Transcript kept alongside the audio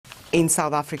in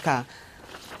South Africa.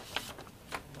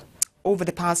 Over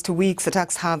the past 2 weeks,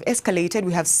 attacks have escalated.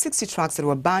 We have 60 trucks that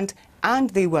were burnt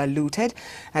and they were looted.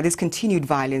 And this continued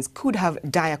violence could have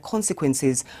dire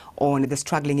consequences on the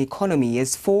struggling economy,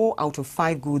 as 4 out of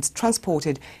 5 goods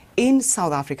transported in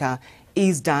South Africa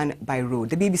is done by road.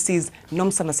 The BBC's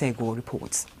Nomsa Maseko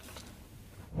reports.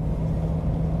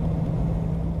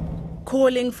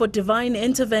 Calling for divine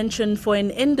intervention for an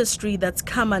industry that's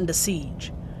come under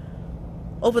siege.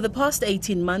 Over the past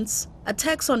 18 months,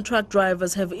 attacks on truck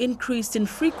drivers have increased in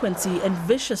frequency and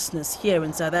viciousness here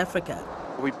in South Africa.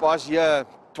 We pass here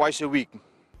twice a week.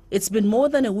 It's been more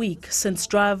than a week since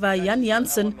driver Jan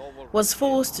Jansen was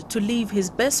forced to leave his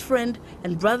best friend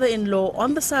and brother-in-law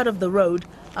on the side of the road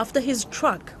after his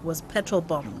truck was petrol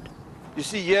bombed. You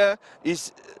see here,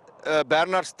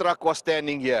 Bernard's truck was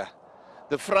standing here.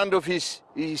 The front of his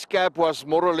cab was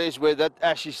more or less where that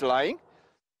ash is lying.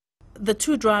 The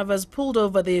 2 drivers pulled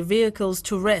over their vehicles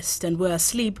to rest and were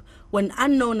asleep when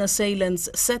unknown assailants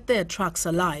set their trucks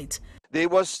alight. There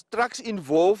was trucks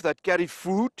involved that carried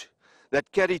food,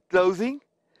 that carried clothing,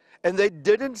 and they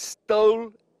didn't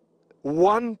steal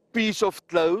one piece of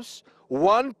clothes,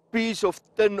 one piece of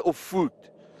tin of food.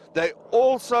 They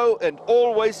also and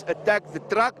always attack the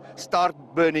truck, start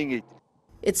burning it.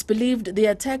 It's believed the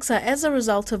attacks are as a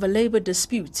result of a labor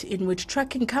dispute in which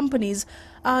trucking companies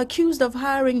are accused of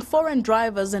hiring foreign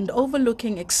drivers and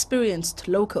overlooking experienced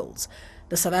locals.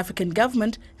 The South African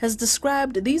government has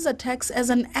described these attacks as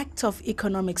an act of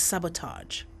economic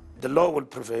sabotage. The law will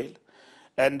prevail,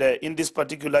 and in this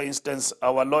particular instance,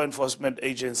 our law enforcement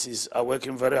agencies are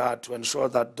working very hard to ensure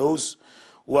that those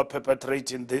who are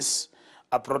perpetrating this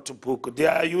are brought to book. They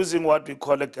are using what we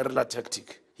call a guerrilla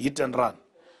tactic, hit and run.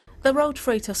 The Road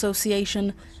Freight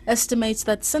Association estimates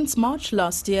that since March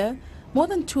last year, more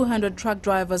than 200 truck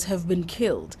drivers have been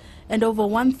killed and over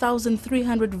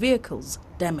 1,300 vehicles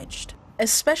damaged. A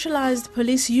specialized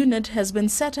police unit has been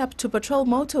set up to patrol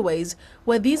motorways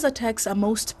where these attacks are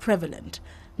most prevalent.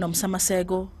 Nomsa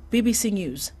Maseko, BBC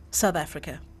News, South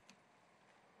Africa.